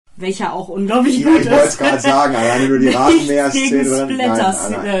welcher auch unglaublich Ja, gut ich wollte es ist. gerade sagen, alleine nur die Rasenmäher-Szene drin.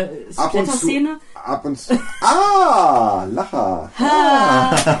 Splatter-Szene. Ab und zu. Ah, Lacher.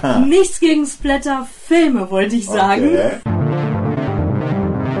 Nichts gegen Splatter-Filme, wollte ich sagen. Okay.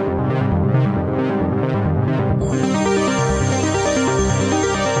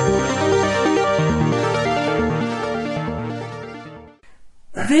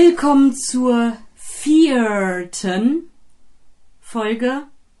 Willkommen zur 4. Folge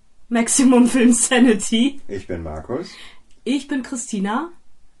Maximum Film Sanity. Ich bin Markus. Ich bin Christina.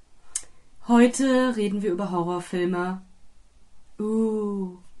 Heute reden wir über Horrorfilme.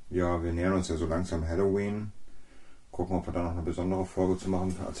 Ja, wir nähern uns ja so langsam Halloween. Gucken, ob wir da noch eine besondere Folge zu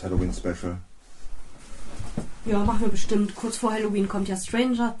machen als Halloween-Special. Ja, machen wir bestimmt. Kurz vor Halloween kommt ja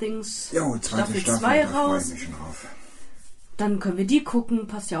Stranger Things Staffel 2 raus. raus. Ich mich schon drauf. Dann können wir die gucken.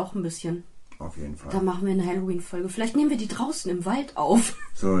 Passt ja auch ein bisschen. Auf jeden Fall. Dann machen wir eine Halloween-Folge. Vielleicht nehmen wir die draußen im Wald auf.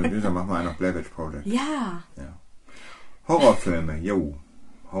 So, dann machen wir einen auf Blair Witch Project. Ja. Horrorfilme,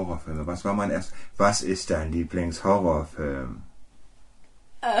 Horrorfilme. Was ist dein Lieblingshorrorfilm?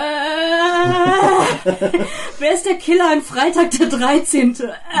 Wer ist der Killer an Freitag der 13.?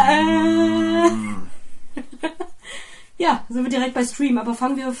 Ja, sind wir direkt bei Stream, aber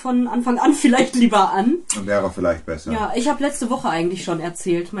fangen wir von Anfang an vielleicht lieber an. Wäre vielleicht besser. Ja, ich habe letzte Woche eigentlich schon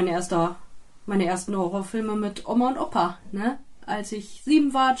erzählt, meine ersten Horrorfilme mit Oma und Opa, ne? Als ich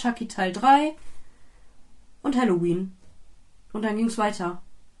 7 war, Chucky Teil 3 und Halloween. Und dann ging's weiter.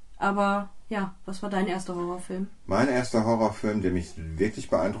 Aber ja, was war dein erster Horrorfilm? Mein erster Horrorfilm, der mich wirklich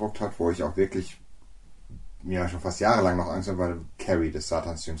beeindruckt hat, wo ich auch wirklich schon fast jahrelang noch Angst hatte, war Carrie, des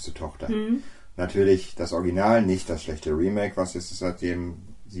Satans jüngste Tochter. Natürlich das Original, nicht das schlechte Remake, was es seitdem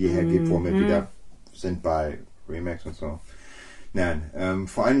jeher gibt, wo wir wieder sind bei Remakes und so. Nein,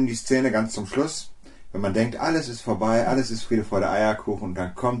 vor allem die Szene ganz zum Schluss, wenn man denkt, alles ist vorbei, alles ist Friede, Freude, Eierkuchen und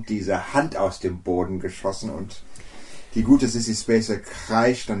dann kommt diese Hand aus dem Boden geschossen und die gute Sissy Spacek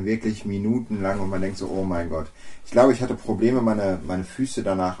kreischt dann wirklich minutenlang und man denkt so, oh mein Gott. Ich glaube, ich hatte Probleme, meine Füße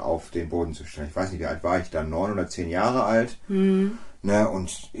danach auf den Boden zu stellen. Ich weiß nicht, wie alt war ich da, 9 oder 10 Jahre alt. Ne,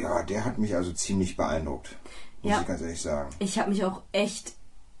 und ja, der hat mich also ziemlich beeindruckt, muss ich ganz ehrlich sagen. Ich habe mich auch echt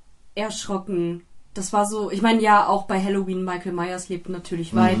erschrocken. Das war so, ich meine, ja, auch bei Halloween, Michael Myers lebt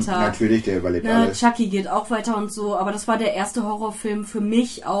natürlich weiter. Natürlich, der überlebt alles. Chucky geht auch weiter und so, aber das war der erste Horrorfilm für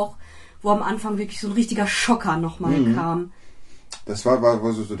mich auch, wo am Anfang wirklich so ein richtiger Schocker nochmal kam. Das war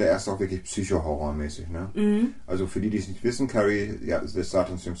so der erste auch wirklich Psycho-Horror-mäßig, ne? Also für die es nicht wissen, Carrie, des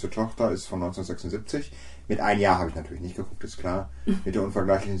Satans jüngste Tochter, ist von 1976. Mit einem Jahr habe ich natürlich nicht geguckt, ist klar. Mit der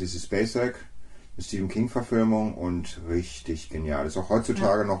unvergleichlichen Sissy Spacek, eine Stephen King-Verfilmung und richtig genial. Ist auch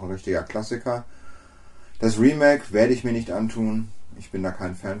heutzutage noch ein richtiger Klassiker. Das Remake werde ich mir nicht antun. Ich bin da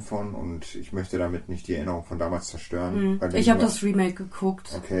kein Fan von und ich möchte damit nicht die Erinnerung von damals zerstören. Ich habe das Remake geguckt.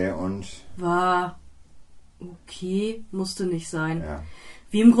 Okay, und? War okay, musste nicht sein. Ja.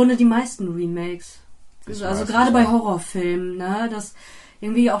 Wie im Grunde die meisten Remakes. Also gerade bei Horrorfilmen, ne? Das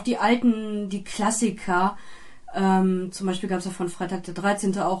irgendwie auch die alten, die Klassiker. Zum Beispiel gab es ja von Freitag der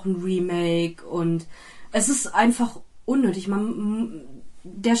 13. auch ein Remake und es ist einfach unnötig.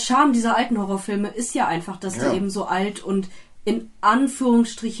 Der Charme dieser alten Horrorfilme ist ja einfach, dass die eben so alt und in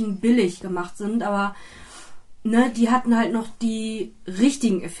Anführungsstrichen billig gemacht sind, aber ne, die hatten halt noch die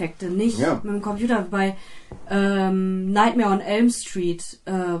richtigen Effekte, nicht mit dem Computer. Bei Nightmare on Elm Street,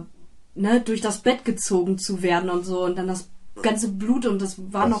 durch das Bett gezogen zu werden und so und dann das ganze Blut und das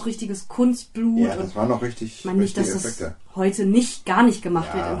war noch richtiges Kunstblut. Ja, das war noch richtig. Ich meine nicht, dass das heute gar nicht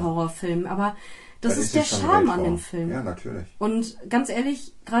gemacht wird in Horrorfilmen, aber das ist der Charme an den Filmen. Ja, natürlich. Und ganz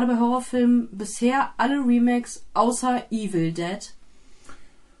ehrlich, gerade bei Horrorfilmen, bisher alle Remakes außer Evil Dead.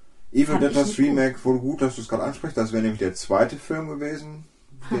 Evil Dead, das Remake, wohl gut, dass du es gerade ansprichst. Das wäre nämlich der zweite Film gewesen,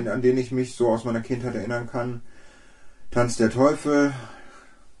 an den ich mich so aus meiner Kindheit erinnern kann. Tanz der Teufel,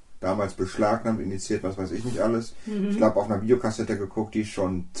 damals beschlagnahmt, initiiert, was weiß ich nicht alles. Ich glaube, auf einer Videokassette geguckt, die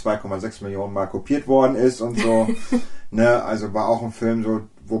schon 2,6 Millionen Mal kopiert worden ist und so. Ne, also war auch ein Film so,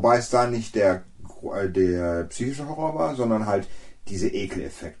 wobei es da nicht der psychische Horror war, sondern halt diese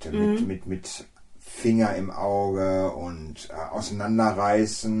Ekeleffekte mit Finger im Auge und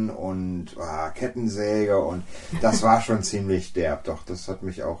auseinanderreißen und Kettensäge und das war schon ziemlich derb. Doch, das hat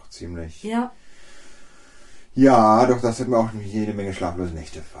mich auch ziemlich... Ja, doch, das hat mir auch jede Menge schlaflose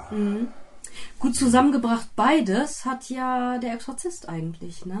Nächte verursacht. Gut zusammengebracht beides hat ja der Exorzist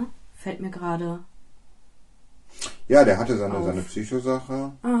eigentlich, ne? Fällt mir gerade... Ja, der hatte seine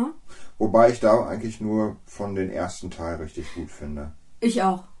Psychosache. Wobei ich da eigentlich nur von den ersten Teil richtig gut finde. Ich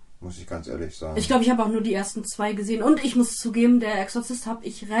auch. Muss ich ganz ehrlich sagen. Ich glaube, ich habe auch nur die ersten 2 gesehen. Und ich muss zugeben, der Exorzist habe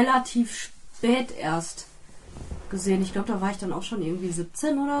ich relativ spät erst gesehen. Ich glaube, da war ich dann auch schon irgendwie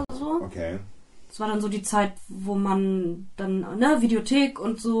 17 oder so. Okay. Das war dann so die Zeit, wo man dann, Videothek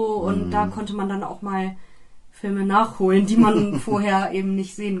und so, und da konnte man dann auch mal Filme nachholen, die man vorher eben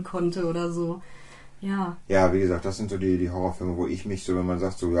nicht sehen konnte oder so. Ja. Ja, wie gesagt, das sind so die Horrorfilme, wo ich mich so, wenn man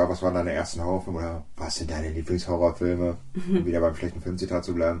sagt, so, ja, was waren deine ersten Horrorfilme oder was sind deine Lieblingshorrorfilme, um wieder beim schlechten Filmzitat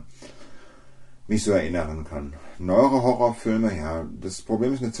zu bleiben, mich so erinnern kann. Neuere Horrorfilme, ja, das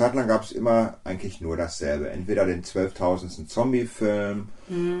Problem ist, eine Zeit lang gab es immer eigentlich nur dasselbe. Entweder den 12.000. Zombie-Film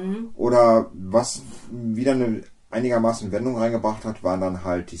oder was wieder eine einigermaßen Wendung reingebracht hat, waren dann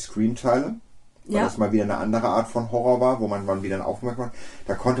halt die Scream-Teile. Weil das mal wieder eine andere Art von Horror war, wo man wieder einen Aufmerk macht.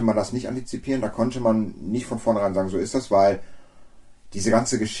 Da konnte man das nicht antizipieren, da konnte man nicht von vornherein sagen, so ist das, weil diese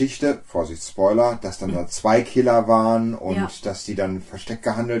ganze Geschichte, Vorsicht, Spoiler, dass dann da 2 Killer waren und dass die dann versteckt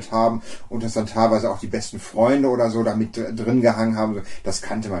gehandelt haben und dass dann teilweise auch die besten Freunde oder so da mit drin gehangen haben, das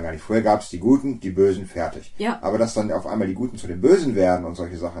kannte man gar nicht. Vorher gab es die Guten, die Bösen, fertig. Ja. Aber dass dann auf einmal die Guten zu den Bösen werden und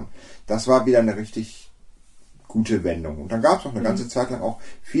solche Sachen, das war wieder eine richtig gute Wendung. Und dann gab es noch eine ganze Zeit lang auch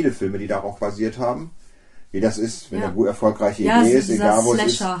viele Filme, die darauf basiert haben. Wie das ist, wenn eine gut erfolgreiche Idee ist, egal wo es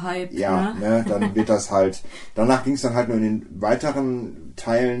ist. Slasher-Hype. Ja, ne, dann wird das halt. Danach ging es dann halt nur in den weiteren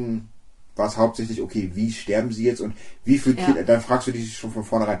Teilen, war es hauptsächlich, okay, wie sterben sie jetzt und wie viel Killer, dann fragst du dich schon von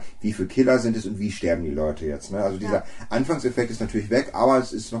vornherein, wie viele Killer sind es und wie sterben die Leute jetzt. Ne? Also dieser Anfangseffekt ist natürlich weg, aber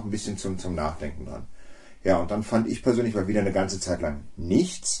es ist noch ein bisschen zum Nachdenken dran. Ja, und dann fand ich persönlich mal wieder eine ganze Zeit lang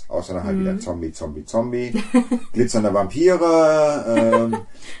nichts, außer dann halt wieder Zombie, glitzernde Vampire.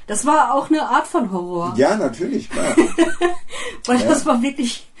 Das war auch eine Art von Horror. Ja, natürlich, klar. Weil das war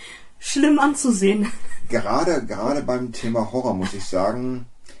wirklich schlimm anzusehen. Gerade beim Thema Horror muss ich sagen,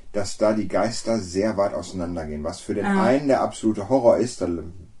 dass da die Geister sehr weit auseinandergehen. Was für den einen der absolute Horror ist, da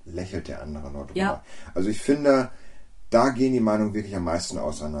lächelt der andere noch drüber. Ja. Also ich finde, da gehen die Meinungen wirklich am meisten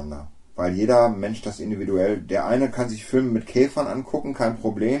auseinander. Weil jeder Mensch das individuell, der eine kann sich Filme mit Käfern angucken, kein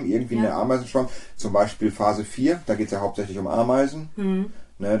Problem, irgendwie in der Ameisenschwarm, zum Beispiel Phase 4, da geht es ja hauptsächlich um Ameisen.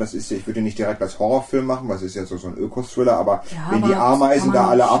 Ne, das ist ja, ich würde den nicht direkt als Horrorfilm machen, weil es ist ja so ein Ökos-Thriller, aber wenn die Ameisen da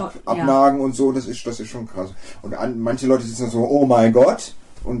alle abnagen und so, das ist schon krass. Und manche Leute sitzen so, oh mein Gott,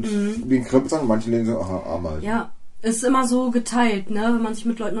 und den kribbeln und manche lehnen so, aha, Ameisen. Ja, ist immer so geteilt, ne? Wenn man sich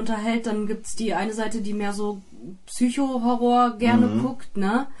mit Leuten unterhält, dann gibt's die eine Seite, die mehr so Psycho-Horror gerne guckt,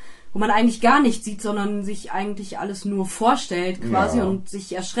 ne? Wo man eigentlich gar nichts sieht, sondern sich eigentlich alles nur vorstellt quasi und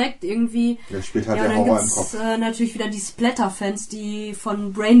sich erschreckt irgendwie. Der spielt halt der Horror im Kopf. Natürlich wieder die Splatter-Fans, die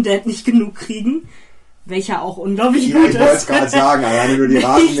von Braindead nicht genug kriegen. Welcher auch unglaublich gut ist. Ich wollte es gerade sagen, alleine nur die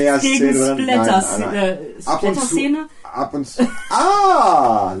Rasenmäher-Szene. Splatter-Szene. Ab und zu.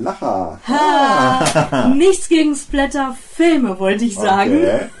 Lacher. Nichts gegen Splatter-Filme, wollte ich sagen.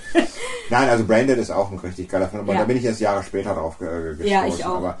 Okay. Nein, also Braindead ist auch ein richtig geiler Film, aber da bin ich erst Jahre später drauf gestoßen. Ja, ich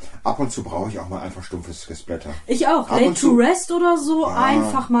auch. Aber ab und zu brauche ich auch mal einfach stumpfes Gesplatter. Ich auch. Late to Rest oder so,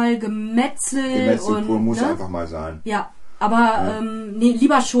 einfach mal Gemetzel und muss einfach mal sein. Ja, aber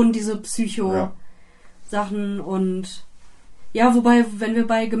lieber schon diese Psycho-Sachen und ja, wobei, wenn wir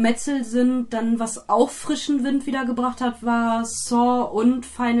bei Gemetzel sind, dann was auch frischen Wind wiedergebracht hat, war Saw und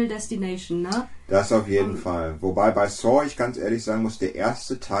Final Destination, ne? Das auf jeden Fall. Wobei bei Saw ich ganz ehrlich sagen muss, der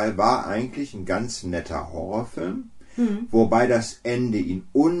erste Teil war eigentlich ein ganz netter Horrorfilm, wobei das Ende ihn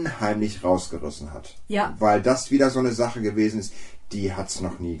unheimlich rausgerissen hat. Ja. Weil das wieder so eine Sache gewesen ist, die hat es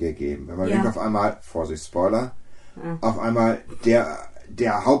noch nie gegeben. Wenn man auf einmal, Vorsicht, Spoiler, auf einmal der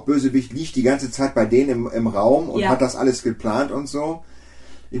Hauptbösewicht liegt die ganze Zeit bei denen im Raum und hat das alles geplant und so.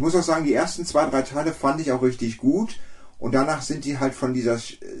 Ich muss auch sagen, die ersten 2, 3 Teile fand ich auch richtig gut. Und danach sind die halt von dieser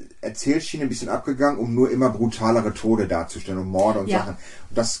Erzählschiene ein bisschen abgegangen, um nur immer brutalere Tode darzustellen und Morde und Sachen.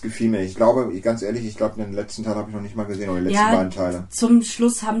 Und das gefiel mir. Ich glaube, ganz ehrlich, den letzten Teil habe ich noch nicht mal gesehen, oder die letzten beiden Teile. Zum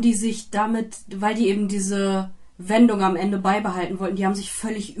Schluss haben die sich damit, weil die eben diese Wendung am Ende beibehalten wollten, die haben sich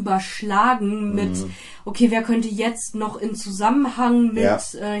völlig überschlagen mit, okay, wer könnte jetzt noch in Zusammenhang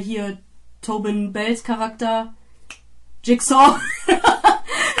mit hier Tobin Bells Charakter Jigsaw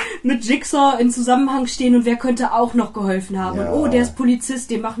mit Jigsaw in Zusammenhang stehen und wer könnte auch noch geholfen haben. Ja. Und der ist Polizist,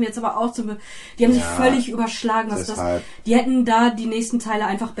 den machen wir jetzt aber auch zum... Die haben sich völlig überschlagen. Die hätten da die nächsten Teile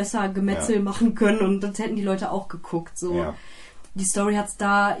einfach besser Gemetzel machen können und das hätten die Leute auch geguckt. So. Ja. Die Story hat's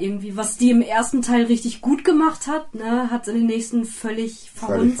da irgendwie, was die im ersten Teil richtig gut gemacht hat, ne, hat's in den nächsten völlig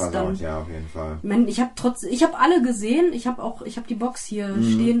verhunzt. Dann. Ja, auf jeden Fall. Ich habe alle gesehen, ich habe die Box hier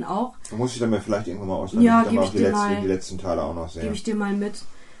stehen auch. Da muss ich dann mir vielleicht irgendwann mal ausleihen. Ja, ich auch die letzten Teile auch noch sehen. Gebe ich dir mal mit.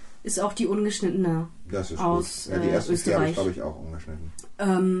 Ist auch die ungeschnittene aus gut. Ja, die erste Österreich. habe ich, glaube ich, auch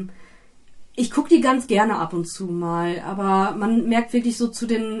ungeschnitten. Ich gucke die ganz gerne ab und zu mal, aber man merkt wirklich so zu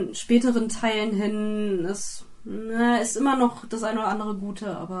den späteren Teilen hin, es ist immer noch das eine oder andere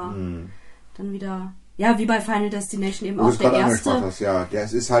Gute, aber dann wieder ja, wie bei Final Destination eben Wo du auch es der gerade erste. angesprochen hast, ja.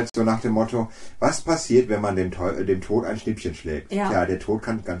 Es ist halt so nach dem Motto, was passiert, wenn man dem Tod ein Schnippchen schlägt? Ja. Tja, der Tod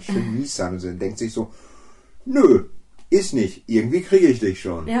kann ganz schön mies sein. Und er denkt sich so, nö, ist nicht. Irgendwie kriege ich dich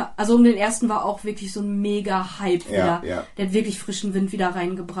schon. Ja, also um den ersten war auch wirklich so ein mega Hype wieder. Ja. Der hat wirklich frischen Wind wieder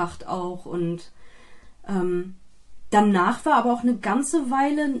reingebracht auch. Und danach war aber auch eine ganze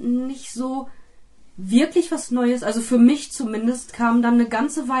Weile nicht so wirklich was Neues. Also für mich zumindest kam dann eine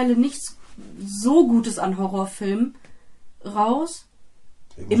ganze Weile nichts so Gutes an Horrorfilmen raus.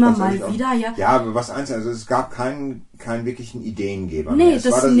 Immer mal wieder, ja. Ja, aber was eins, also es gab keinen wirklichen Ideengeber. Nee, mehr. Es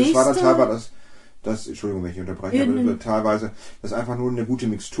war dann teilweise Entschuldigung, wenn ich unterbreche, aber teilweise das ist einfach nur eine gute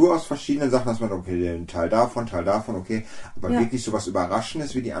Mixtur aus verschiedenen Sachen, dass man, okay, den Teil davon, okay, aber wirklich sowas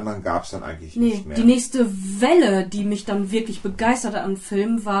Überraschendes wie die anderen gab es dann eigentlich nicht mehr. Die nächste Welle, die mich dann wirklich begeistert an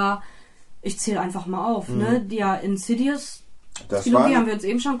Filmen war, ich zähle einfach mal auf, ne, ja, Insidious, Trilogie haben wir uns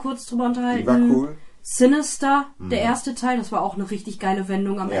eben schon kurz drüber unterhalten. Die war cool. Sinister, der erste Teil, das war auch eine richtig geile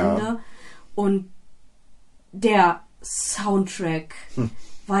Wendung am Ende. Und der Soundtrack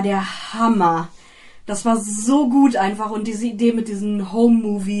war der Hammer. Das war so gut einfach und diese Idee mit diesen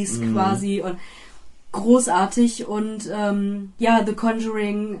Home-Movies quasi und großartig und The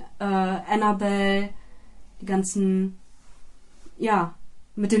Conjuring, Annabelle, die ganzen,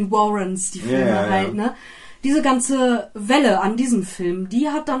 mit den Warrens, die Filme halt, ne? Diese ganze Welle an diesem Film, die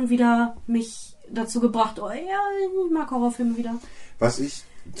hat dann wieder mich dazu gebracht, ich mag Horrorfilme wieder. Was ich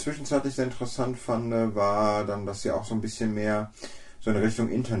zwischenzeitlich sehr interessant fand, war dann, dass sie auch so ein bisschen mehr so in Richtung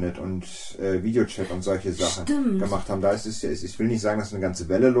Internet und Videochat und solche Sachen gemacht haben. Da ist es ja, ich will nicht sagen, dass eine ganze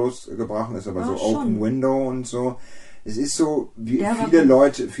Welle losgebrochen ist, aber so schon. Open Window und so. Es ist so, wie viele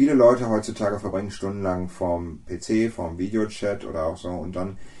Leute heutzutage verbringen stundenlang vorm PC, vorm Videochat oder auch so und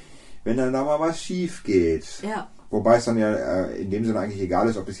dann, wenn dann da mal was schief geht. Ja. Wobei es dann ja in dem Sinne eigentlich egal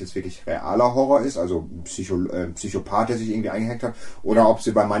ist, ob es jetzt wirklich realer Horror ist, also Psychopath, der sich irgendwie eingehackt hat, oder ob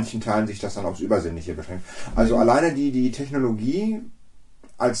sie bei manchen Teilen sich das dann aufs Übersinnliche beschränkt. Also alleine die Technologie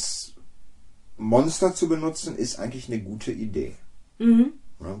als Monster zu benutzen, ist eigentlich eine gute Idee. Mhm.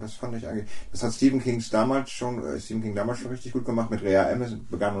 Ja, das fand ich eigentlich. Das hat Stephen King damals schon richtig gut gemacht mit Rea M. Es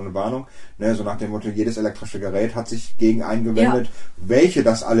begann ohne Warnung. Ne, so nach dem Motto, jedes elektrische Gerät hat sich gegen eingewendet. Ja. Welche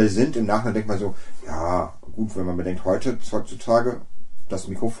das alle sind, im Nachhinein denkt man so, ja, gut, wenn man bedenkt, heutzutage das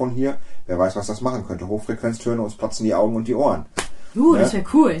Mikrofon hier, wer weiß, was das machen könnte. Hochfrequenztöne, uns platzen die Augen und die Ohren. Ne? Das wäre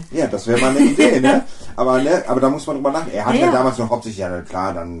cool. Ja, das wäre mal eine Idee, ne? Aber da muss man drüber nachdenken. Er hat ja damals noch hauptsächlich, ja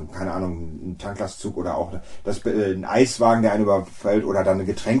klar, dann, keine Ahnung, einen Tanklastzug oder auch ein Eiswagen, der einen überfällt oder dann eine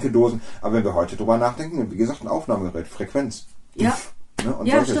Getränkedosen. Aber wenn wir heute drüber nachdenken, wie gesagt, ein Aufnahmegerät, Frequenz. Ja. Ne? Und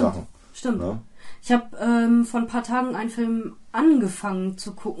solche Sachen. Stimmt. Ne? Ich habe vor ein paar Tagen einen Film angefangen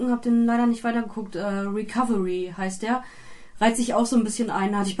zu gucken, habe den leider nicht weitergeguckt. Recovery heißt der. Reiht sich auch so ein bisschen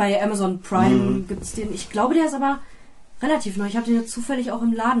ein. Hatte ich bei Amazon Prime, gibt's den. Ich glaube, der ist aber relativ neu. Ich habe den jetzt zufällig auch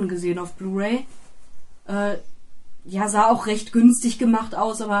im Laden gesehen auf Blu-ray. Sah auch recht günstig gemacht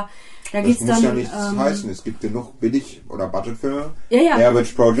aus, aber da geht's dann... Das muss ja nichts heißen. Es gibt genug Billig- oder Budgetfilme. Ja. Air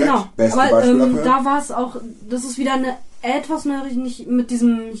Witch Project, genau. beste aber, Beispiel dafür. Da war es auch... Das ist wieder eine etwas neuere, nicht mit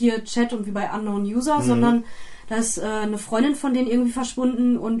diesem hier Chat und wie bei Unknown User, sondern da ist eine Freundin von denen irgendwie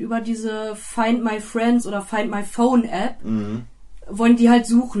verschwunden und über diese Find My Friends oder Find My Phone App wollen die halt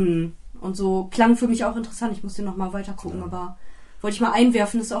suchen. Und so klang für mich auch interessant. Ich muss den nochmal weiter gucken, aber wollte ich mal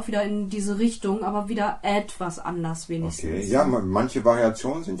einwerfen, ist auch wieder in diese Richtung, aber wieder etwas anders wenigstens. Okay, ja, manche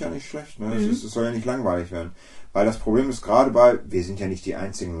Variationen sind ja nicht schlecht. Ne? Es soll ja nicht langweilig werden. Weil das Problem ist gerade wir sind ja nicht die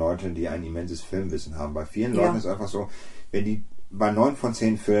einzigen Leute, die ein immenses Filmwissen haben. Bei vielen Leuten ist einfach so, bei 9 von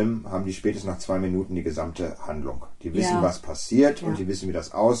 10 Filmen haben die spätestens nach 2 Minuten die gesamte Handlung. Die wissen, was passiert und die wissen, wie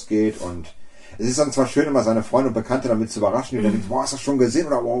das ausgeht und es ist dann zwar schön, immer seine Freunde und Bekannte damit zu überraschen, die dann denken, boah, hast du das schon gesehen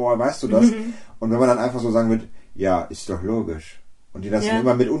oder boah, weißt du das? Und wenn man dann einfach so sagen wird, ja, ist doch logisch. Und die das dann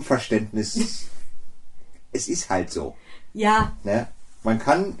immer mit Unverständnis, es ist halt so. Ja. Ne? Man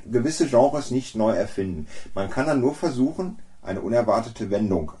kann gewisse Genres nicht neu erfinden. Man kann dann nur versuchen, eine unerwartete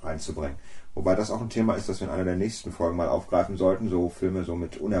Wendung reinzubringen. Wobei das auch ein Thema ist, das wir in einer der nächsten Folgen mal aufgreifen sollten. So Filme so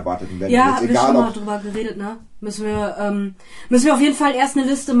mit unerwarteten Wendungen. Ja, haben wir schon mal drüber geredet, ne? Müssen wir auf jeden Fall erst eine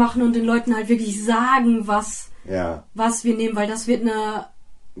Liste machen und den Leuten halt wirklich sagen, was wir nehmen, weil das wird eine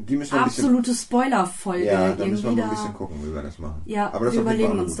absolute Spoiler-Folge. Ja, da müssen wir mal ein bisschen gucken, wie wir das machen. Ja, aber das wir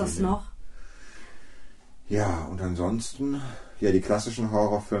überlegen uns das noch. Ja, und ansonsten... Ja, die klassischen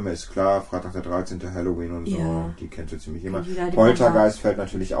Horrorfilme ist klar, Freitag der 13., Halloween und so, die kennt so ziemlich jemand. Poltergeist fällt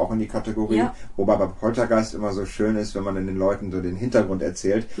natürlich auch in die Kategorie, wobei bei Poltergeist immer so schön ist, wenn man den Leuten so den Hintergrund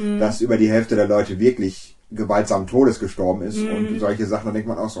erzählt, dass über die Hälfte der Leute wirklich gewaltsamen Todes gestorben ist und solche Sachen, dann denkt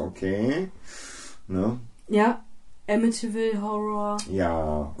man auch so, okay. Ne? Ja, Amityville Horror.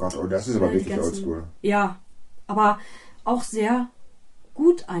 Ja, Gott, oh, das ist aber wirklich oldschool. Ja, aber auch sehr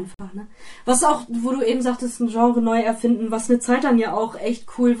gut einfach, ne? Was auch, wo du eben sagtest, ein Genre neu erfinden, was eine Zeit lang ja auch echt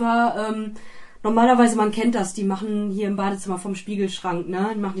cool war, normalerweise, man kennt das, die machen hier im Badezimmer vom Spiegelschrank,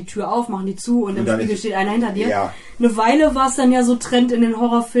 ne? Die machen die Tür auf, machen die zu und im Spiegel steht einer hinter dir. Ja. Eine Weile war es dann ja so Trend in den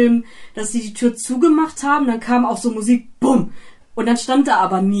Horrorfilmen, dass sie die Tür zugemacht haben, dann kam auch so Musik, bumm! Und dann stand da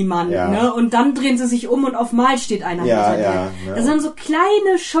aber niemand, ne? Und dann drehen sie sich um und auf Mal steht einer hinter dir. Ne? Das sind so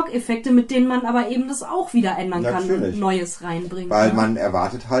kleine Schockeffekte, mit denen man aber eben das auch wieder ändern kann und Neues reinbringen. Weil man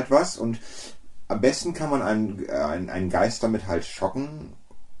erwartet halt was und am besten kann man einen Geist damit halt schocken,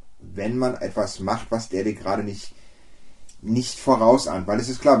 wenn man etwas macht, was der dir gerade nicht vorausahnt. Weil es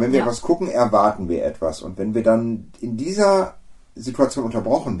ist klar, wenn wir etwas gucken, erwarten wir etwas. Und wenn wir dann in dieser Situation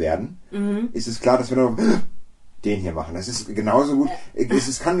unterbrochen werden, ist es klar, dass wir dann den hier machen. Das ist genauso gut.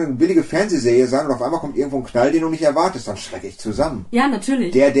 Es kann eine billige Fernsehserie sein und auf einmal kommt irgendwo ein Knall, den du nicht erwartest. Dann schrecke ich zusammen. Ja,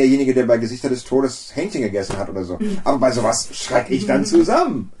 natürlich. Derjenige, der bei Gesichter des Todes Hähnchen gegessen hat oder so. Aber bei sowas schrecke ich dann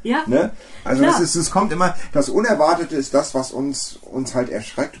zusammen. Ja. Ne? Also es kommt immer, das Unerwartete ist das, was uns halt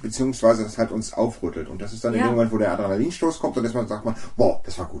erschreckt, beziehungsweise das halt uns aufrüttelt. Und das ist dann in dem Moment, wo der Adrenalinstoß kommt und deshalb sagt man, boah,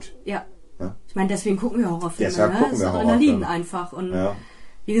 das war gut. Ja. Ich meine, deswegen gucken wir Horrorfilme. Deshalb gucken wir Adrenalin einfach. Und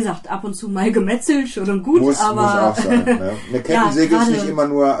wie gesagt, ab und zu mal gemetzelt, schon und gut, muss auch sein. Ne? Eine Kettensäge ist nicht immer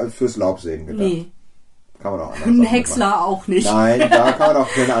nur fürs Laubsägen gedacht. Nee. Kann man auch anders Ein Häcksler machen. Auch nicht. Nein, da kann man auch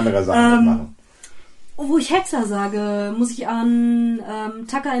keine andere Sachen machen. Wo ich Häcksler sage, muss ich an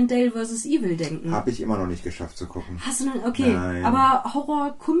Tucker and Dale vs. Evil denken. Habe ich immer noch nicht geschafft zu gucken. Hast du noch? Okay. Nein. Aber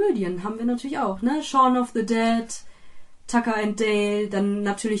Horrorkomödien haben wir natürlich auch, ne? Shaun of the Dead, Tucker and Dale, dann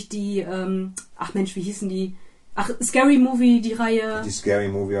natürlich die, ach Mensch, wie hießen die? Ach, Scary Movie, die Reihe. Die Scary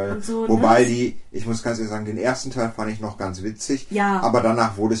Movie, ja. So, wobei ich muss ganz ehrlich sagen, den ersten Teil fand ich noch ganz witzig. Ja. Aber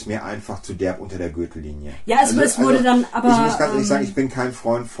danach wurde es mir einfach zu derb unter der Gürtellinie. Ja, es wurde dann, aber... Ich muss ganz ehrlich sagen, ich bin kein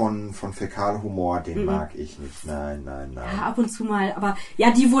Freund von Fäkalhumor, den mag ich nicht. Nein. Ja, ab und zu mal, aber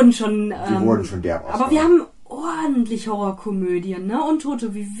ja, die wurden schon... die wurden schon derb aus. Aber wir haben ordentlich Horrorkomödien, ne?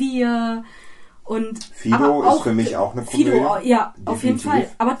 Untote wie wir und... Fido ist für mich auch eine Komödie. Fido, ja, definitiv. Auf jeden Fall.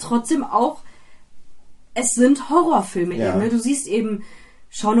 Aber trotzdem auch... Es sind Horrorfilme eben, ne? Du siehst eben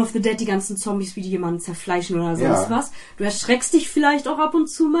Shaun of the Dead, die ganzen Zombies, wie die jemanden zerfleischen oder sonst was. Du erschreckst dich vielleicht auch ab und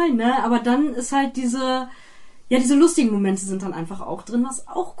zu mal, ne? Aber dann ist halt diese lustigen Momente sind dann einfach auch drin, was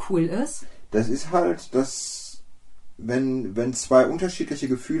auch cool ist. Das ist halt wenn zwei unterschiedliche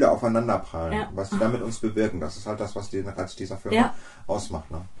Gefühle aufeinander prallen, was die da mit uns bewirken. Das ist halt das, was dieser Film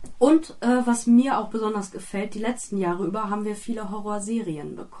ausmacht, ne? Und was mir auch besonders gefällt, die letzten Jahre über haben wir viele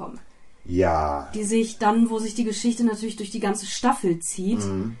Horrorserien bekommen. Ja. Die sich dann, wo sich die Geschichte natürlich durch die ganze Staffel zieht,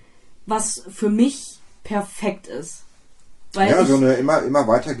 was für mich perfekt ist. Weil so eine immer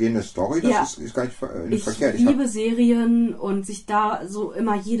weitergehende Story, das ist gar nicht verkehrt. Ich liebe Serien und sich da so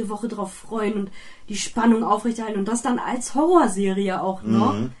immer jede Woche drauf freuen und die Spannung aufrechterhalten und das dann als Horrorserie auch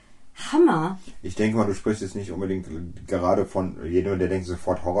noch. Hammer. Ich denke mal, du sprichst jetzt nicht unbedingt gerade von jedem, der denkt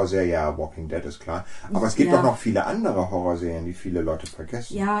sofort Horrorserie, ja, Walking Dead ist klar. Aber es gibt doch noch viele andere Horrorserien, die viele Leute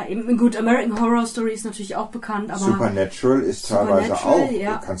vergessen. Ja, eben, gut, American Horror Story ist natürlich auch bekannt, aber... Supernatural ist teilweise auch,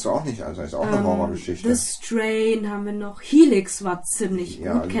 kannst du auch nicht, also ist auch eine Horrorgeschichte. The Strain haben wir noch, Helix war ziemlich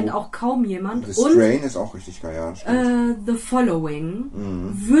gut, kennt auch kaum jemand. The Strain ist auch richtig geil, ja, stimmt. The Following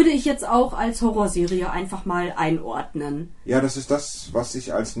würde ich jetzt auch als Horrorserie einfach mal einordnen. Ja, das ist das, was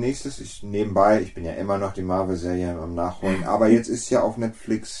ich als nächstes, ich bin ja immer noch die Marvel-Serie am Nachholen, aber jetzt ist ja auf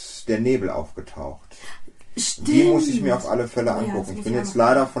Netflix Der Nebel aufgetaucht. Stimmt. Die muss ich mir auf alle Fälle angucken. Ich bin jetzt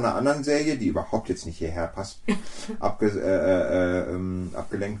leider von einer anderen Serie, die überhaupt jetzt nicht hierher passt, abgelenkt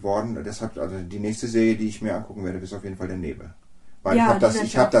worden. Deshalb, also die nächste Serie, die ich mir angucken werde, ist auf jeden Fall Der Nebel. Weil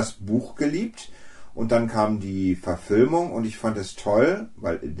ich habe das Buch geliebt und dann kam die Verfilmung und ich fand es toll,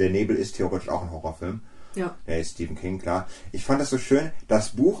 weil Der Nebel ist theoretisch auch ein Horrorfilm. Ja. Der ist Stephen King, klar. Ich fand das so schön. Das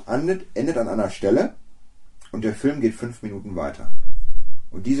Buch endet an einer Stelle und der Film geht 5 Minuten weiter.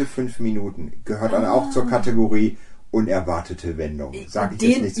 Und diese 5 Minuten gehört dann auch zur Kategorie unerwartete Wendung. Sag ich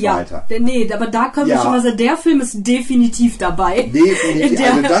jetzt nichts weiter. Nee, aber da können wir schon mal sagen, der Film ist definitiv dabei. Definitiv.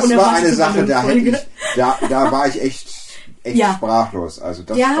 Also das war eine Sache, da war ich echt sprachlos. Also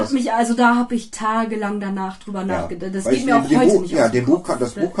da habe ich tagelang danach drüber nachgedacht. Das geht mir auch heute nicht aus dem Kopf.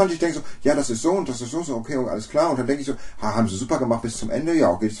 Das Buch kannte ich, denke so, ja, das ist so und das ist so, okay, alles klar. Und dann denke ich so, haben sie super gemacht bis zum Ende,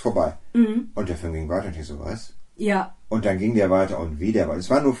 ja, geht es vorbei. Und der Film ging weiter und ich so, was? Ja. Und dann ging der weiter und wieder weiter. Es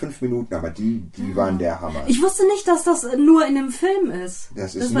waren nur 5 Minuten, aber die waren der Hammer. Ich wusste nicht, dass das nur in dem Film ist.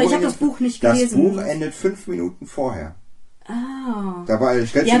 Ich habe das Buch nicht gelesen. Das Buch endet 5 Minuten vorher. Ah. Dabei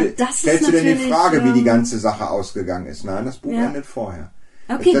stellst du dir die Frage, wie die ganze Sache ausgegangen ist. Nein, das Buch endet vorher.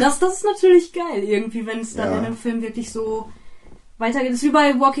 Okay, das ist natürlich geil irgendwie, wenn es dann in einem Film wirklich so weitergeht. Das ist wie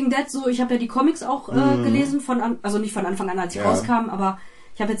bei Walking Dead so, ich habe ja die Comics auch gelesen, also nicht von Anfang an, als ich rauskam, aber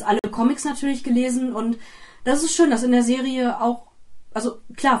ich habe jetzt alle Comics natürlich gelesen und das ist schön, dass in der Serie auch, also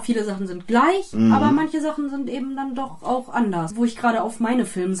klar, viele Sachen sind gleich, aber manche Sachen sind eben dann doch auch anders. Wo ich gerade auf meine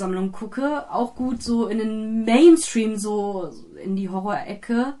Filmsammlung gucke, auch gut so in den Mainstream, so in die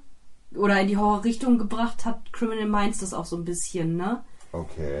Horror-Ecke oder in die Horror-Richtung gebracht hat Criminal Minds das auch so ein bisschen, ne?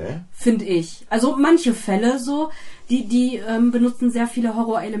 Okay. Finde ich. Also manche Fälle so, die benutzen sehr viele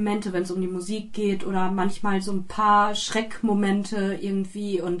Horror-Elemente, wenn es um die Musik geht oder manchmal so ein paar Schreckmomente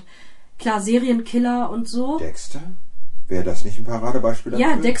irgendwie und klar, Serienkiller und so. Dexter? Wäre das nicht ein Paradebeispiel dafür?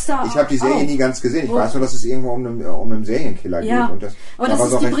 Ja, Dexter. Ich habe die Serie nie ganz gesehen. Ich weiß nur, dass es irgendwo um einen Serienkiller geht. Und das,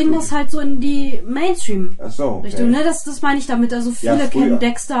 aber die bringen das halt so in die Mainstream-Richtung. Okay. Ne? Das meine ich damit. Also viele kennen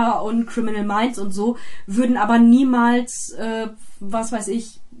Dexter und Criminal Minds und so, würden aber niemals, was weiß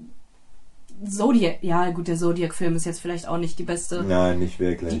ich, Zodiac. Ja, gut, der Zodiac-Film ist jetzt vielleicht auch nicht die beste. Nein, nicht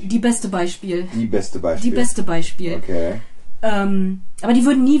wirklich. Die beste Beispiel. Die beste Beispiel. Okay. Aber die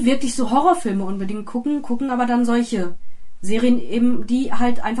würden nie wirklich so Horrorfilme unbedingt gucken aber dann solche Serien eben, die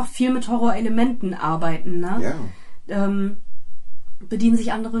halt einfach viel mit Horrorelementen arbeiten, ne? Ja. Bedienen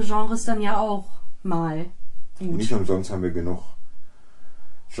sich andere Genres dann ja auch mal gut. Nicht umsonst haben wir genug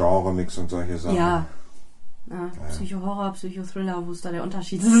Genre-Mix und solche Sachen. Ja. Psycho-Horror, Psycho-Thriller, wo ist da der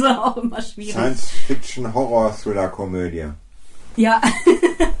Unterschied? Das ist auch immer schwierig. Science-Fiction-Horror-Thriller-Komödie. Ja.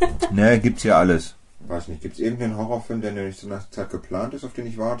 Ne, gibt's ja alles. Weiß nicht, gibt's irgendeinen Horrorfilm, der in der nächsten Zeit geplant ist, auf den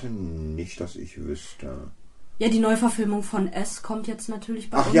ich warte? Nicht, dass ich wüsste. Ja, die Neuverfilmung von S kommt jetzt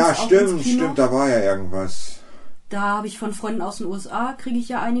natürlich bei uns. Ach ja, stimmt, da war ja irgendwas. Da habe ich von Freunden aus den USA, kriege ich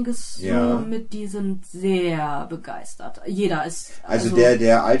ja einiges so mit, die sind sehr begeistert. Jeder ist... Also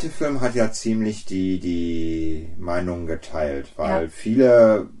der alte Film hat ja ziemlich die Meinung geteilt, weil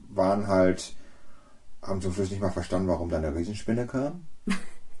viele waren halt, haben zum Schluss nicht mal verstanden, warum da eine Riesenspinne kam.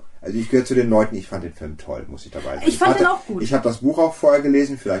 Also ich gehöre zu den Leuten, ich fand den Film toll, muss ich dabei sagen. Ich fand den auch gut. Ich habe das Buch auch vorher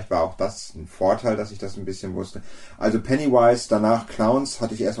gelesen, vielleicht war auch das ein Vorteil, dass ich das ein bisschen wusste. Also Pennywise, danach Clowns,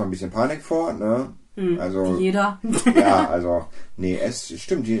 hatte ich erstmal ein bisschen Panik vor, ne? Also wie jeder. Ja, also die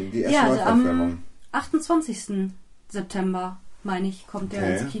erste Neuverfilmung. Am 28. September, meine ich, kommt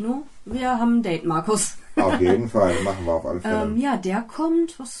der ins Kino. Wir haben ein Date, Markus. Auf jeden Fall, machen wir auf alle Fälle. Ja, der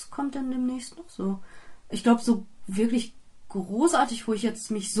kommt, was kommt denn demnächst noch so? Ich glaube, so wirklich großartig, wo ich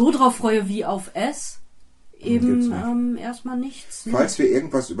jetzt mich so drauf freue wie auf S. Eben erstmal nichts. Ne? Falls wir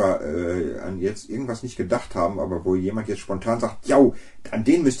irgendwas an jetzt irgendwas nicht gedacht haben, aber wo jemand jetzt spontan sagt, ja, an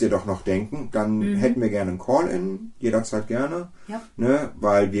den müsst ihr doch noch denken, dann hätten wir gerne einen Call-in, jederzeit gerne. Ja. Ne?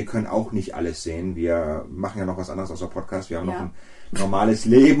 Weil wir können auch nicht alles sehen. Wir machen ja noch was anderes außer Podcast. Wir haben noch ein normales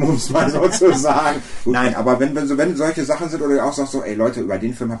Leben, um es mal so zu sagen. Nein, aber wenn solche Sachen sind oder du auch sagst so, ey Leute, über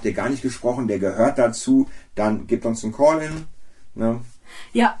den Film habt ihr gar nicht gesprochen, der gehört dazu, dann gebt uns einen Call-in. Ne?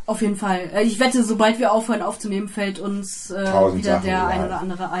 Ja, auf jeden Fall. Ich wette, sobald wir aufhören aufzunehmen, fällt uns wieder der ein oder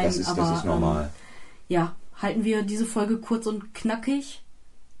andere ein. Das ist normal. Halten wir diese Folge kurz und knackig.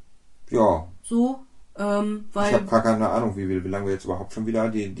 Ja. So. Weil ich habe gar keine Ahnung, wie lange wir jetzt überhaupt schon wieder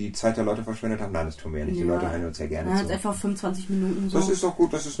die Zeit der Leute verschwendet haben. Nein, das tun wir ja nicht. Die Leute hören uns ja gerne zu. Jetzt etwa 25 Minuten so. Das ist doch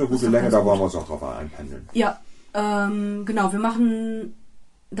gut, das ist eine gute Länge, da wollen wir uns auch drauf einpendeln. Ja, genau. Wir machen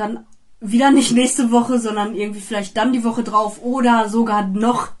dann wieder nicht nächste Woche, sondern irgendwie vielleicht dann die Woche drauf oder sogar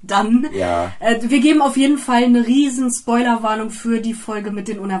noch dann. Ja. Wir geben auf jeden Fall eine riesen Spoilerwarnung für die Folge mit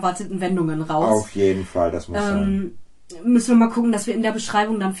den unerwarteten Wendungen raus. Auf jeden Fall, das muss sein. Müssen wir mal gucken, dass wir in der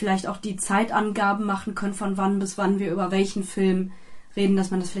Beschreibung dann vielleicht auch die Zeitangaben machen können, von wann bis wann wir über welchen Film reden,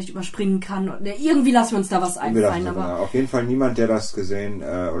 dass man das vielleicht überspringen kann. Irgendwie lassen wir uns da was einfallen. Aber auf jeden Fall niemand, der das gesehen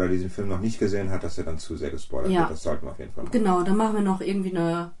oder diesen Film noch nicht gesehen hat, dass er dann zu sehr gespoilert wird. Das sollten wir auf jeden Fall machen. Genau, dann machen wir noch irgendwie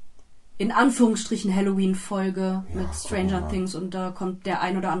eine in Anführungsstrichen Halloween-Folge mit Stranger Things und da kommt der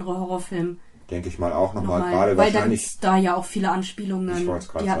ein oder andere Horrorfilm. Denke ich mal auch nochmal. Gerade weil da gibt's da ja auch viele Anspielungen. Ich wollte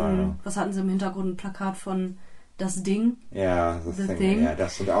es gerade sagen. Was hatten sie im Hintergrund? Ein Plakat von Das Ding? Ja, The Thing. Ja,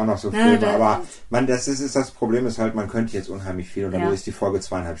 das sind auch noch so Filme. Aber das Problem ist halt, man könnte jetzt unheimlich viel und dann ist die Folge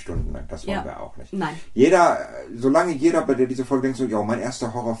 2,5 Stunden lang. Das wollen wir auch nicht. Nein. Solange jeder, bei der diese Folge denkt so, ja, mein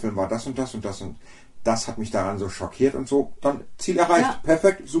erster Horrorfilm war das und das und das und das hat mich daran so schockiert und so, dann Ziel erreicht. Ja.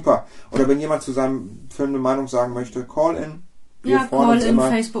 Perfekt, super. Oder wenn jemand zu seinem Film eine Meinung sagen möchte, Call-in. Call-in,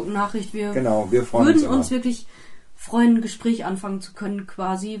 Facebook-Nachricht. Wir würden uns wirklich freuen, ein Gespräch anfangen zu können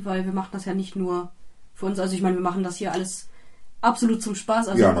quasi, weil wir machen das ja nicht nur für uns. Also ich meine, wir machen das hier alles absolut zum Spaß.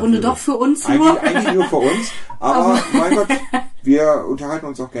 Also im Grunde doch für uns nur. Eigentlich nur für uns. Aber mein Gott, wir unterhalten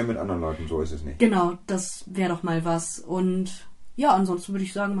uns auch gerne mit anderen Leuten. So ist es nicht. Genau, das wäre doch mal was. Und ja, ansonsten würde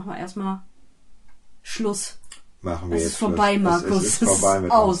ich sagen, machen wir erstmal Schluss. machen wir es jetzt ist vorbei, Schluss. Markus. Es ist vorbei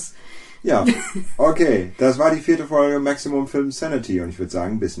mit aus. uns. Ja, okay. Das war die 4. Folge Maximum Film Sanity und ich würde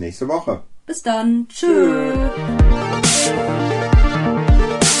sagen, bis nächste Woche. Bis dann. Tschüss.